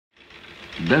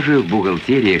Даже в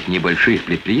бухгалтериях небольших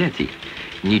предприятий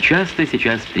нечасто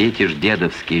сейчас встретишь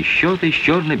дедовские счеты с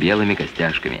черно-белыми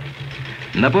костяшками.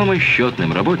 На помощь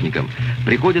счетным работникам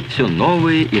приходят все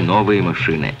новые и новые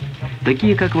машины,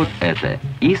 такие как вот эта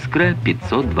 «Искра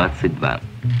 522».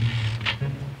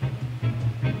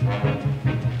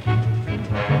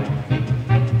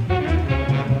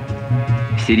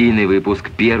 Серийный выпуск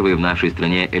первой в нашей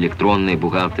стране электронной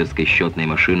бухгалтерской счетной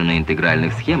машины на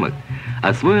интегральных схемах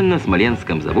освоен на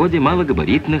Смоленском заводе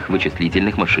малогабаритных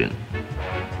вычислительных машин.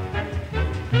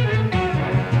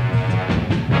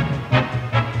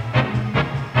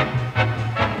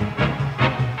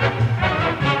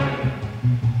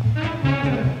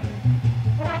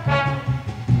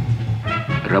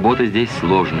 Работа здесь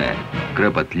сложная,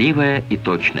 кропотливая и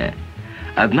точная.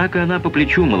 Однако она по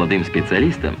плечу молодым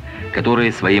специалистам,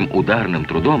 которые своим ударным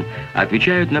трудом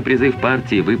отвечают на призыв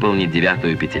партии выполнить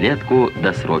 9-ю пятилетку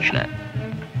досрочно.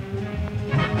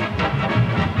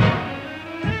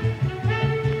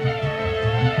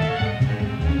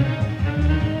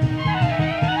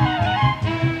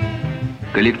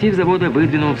 Коллектив завода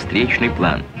выдвинул встречный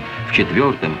план. В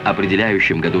 4-м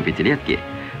определяющем году пятилетки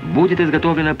будет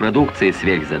изготовлена продукция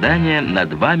сверхзадания на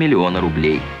 2 миллиона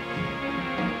рублей.